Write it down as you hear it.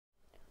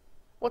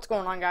What's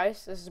going on,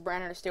 guys? This is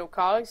Brandon of Steel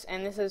Cogs,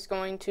 and this is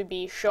going to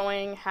be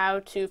showing how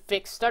to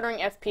fix stuttering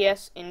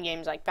FPS in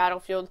games like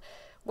Battlefield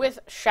with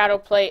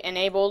Shadowplay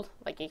enabled.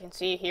 Like you can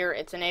see here,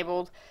 it's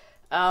enabled.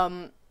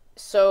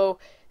 So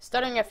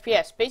stuttering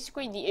FPS,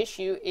 basically the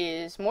issue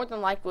is more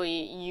than likely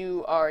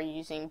you are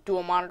using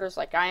dual monitors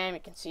like I am. You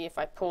can see if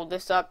I pull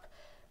this up,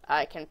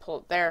 I can pull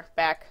it there,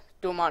 back,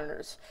 dual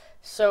monitors.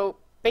 So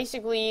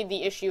basically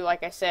the issue,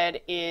 like I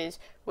said, is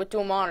with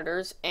dual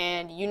monitors,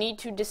 and you need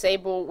to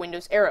disable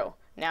Windows Arrow.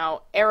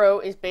 Now, Arrow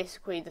is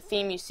basically the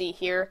theme you see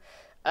here,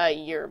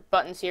 your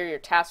buttons here, your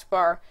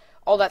taskbar,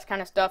 all that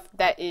kind of stuff.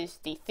 That is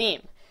the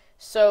theme.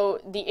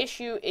 So the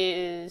issue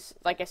is,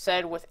 like I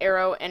said, with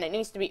Arrow, and it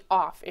needs to be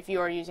off if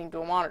you are using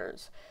dual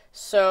monitors.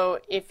 So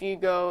if you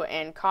go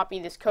and copy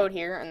this code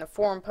here in the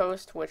forum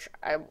post, which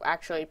I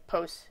actually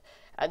post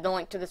the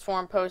link to this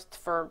forum post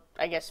for,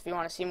 I guess, if you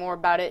want to see more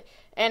about it,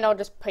 and I'll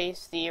just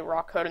paste the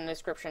raw code in the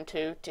description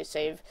too to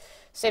save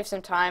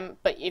some time.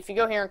 But if you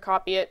go here and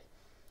copy it,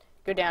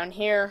 go down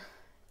here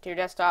to your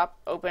desktop,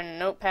 open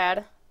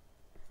Notepad,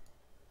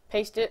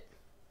 paste it,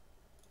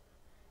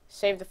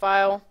 save the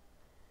file,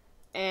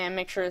 and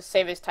make sure to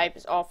save as type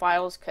as all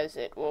files, because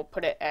it will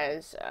put it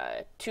as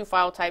two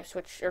file types,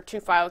 or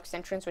two file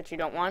extensions, which you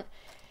don't want.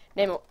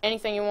 Name it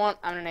anything you want.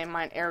 I'm going to name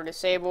mine error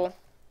disable,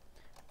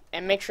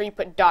 and make sure you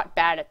put .bat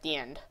at the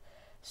end.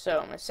 So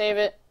I'm going to save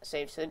it,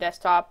 saves to the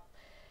desktop,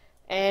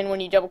 and when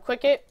you double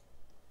click it,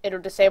 it'll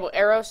disable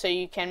Arrow, so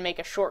you can make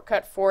a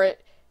shortcut for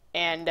it.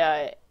 And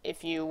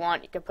if you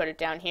want, you can put it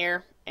down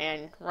here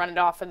and run it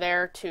off of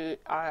there to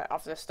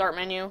off the start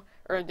menu,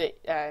 or the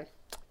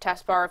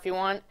taskbar if you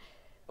want,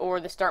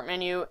 or the start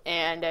menu.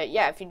 And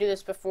yeah, if you do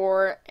this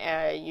before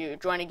you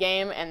join a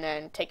game and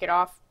then take it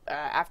off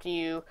after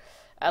you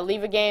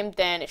leave a game,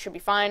 then it should be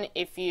fine.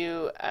 If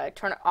you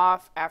turn it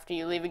off after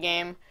you leave a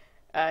game,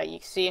 you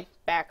can see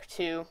back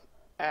to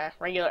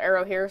regular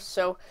Arrow here.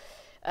 So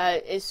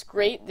it's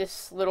great.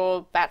 This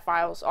little bat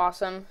file is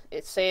awesome.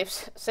 It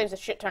saves a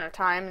shit ton of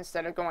time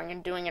instead of going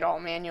and doing it all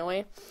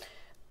manually.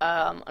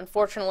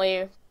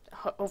 Unfortunately,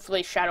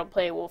 hopefully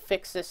Shadowplay will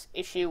fix this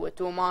issue with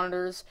dual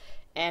monitors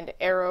and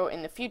Arrow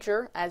in the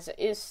future, as it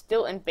is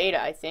still in beta,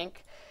 I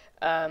think.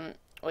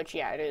 Which,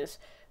 yeah, it is.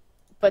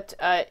 But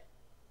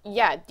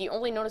yeah, the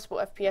only noticeable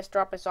FPS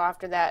drop I saw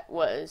after that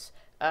was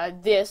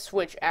this,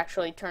 which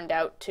actually turned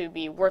out to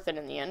be worth it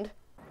in the end.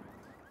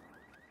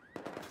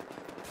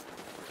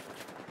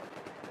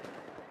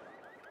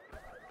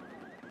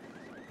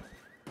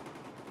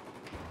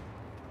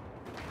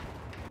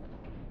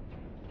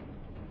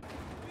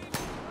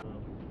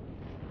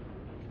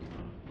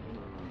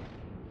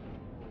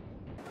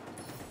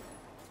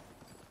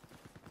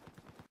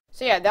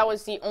 So yeah, that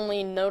was the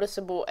only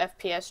noticeable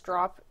FPS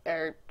drop,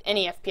 or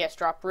any FPS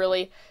drop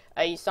really.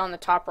 You saw on the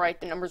top right,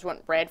 the numbers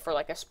went red for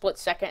like a split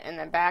second and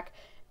then back,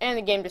 and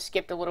the game just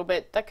skipped a little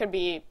bit. That could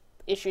be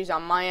issues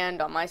on my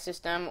end, on my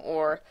system,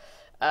 or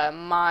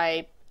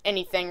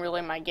anything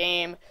really, my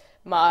game,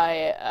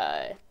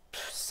 my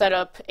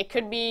setup. It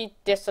could be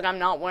just that I'm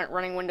not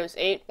running Windows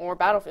 8 or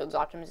Battlefield's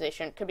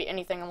optimization. It could be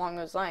anything along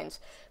those lines.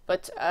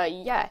 But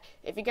yeah,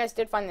 if you guys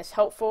did find this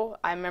helpful,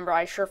 I remember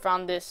I sure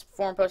found this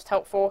forum post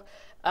helpful.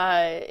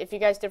 If you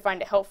guys did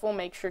find it helpful,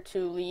 make sure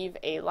to leave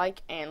a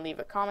like and leave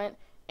a comment.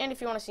 And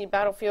if you want to see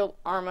Battlefield,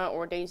 Arma,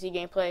 or DayZ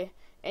gameplay,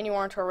 and you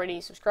aren't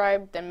already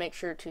subscribed, then make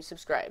sure to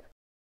subscribe.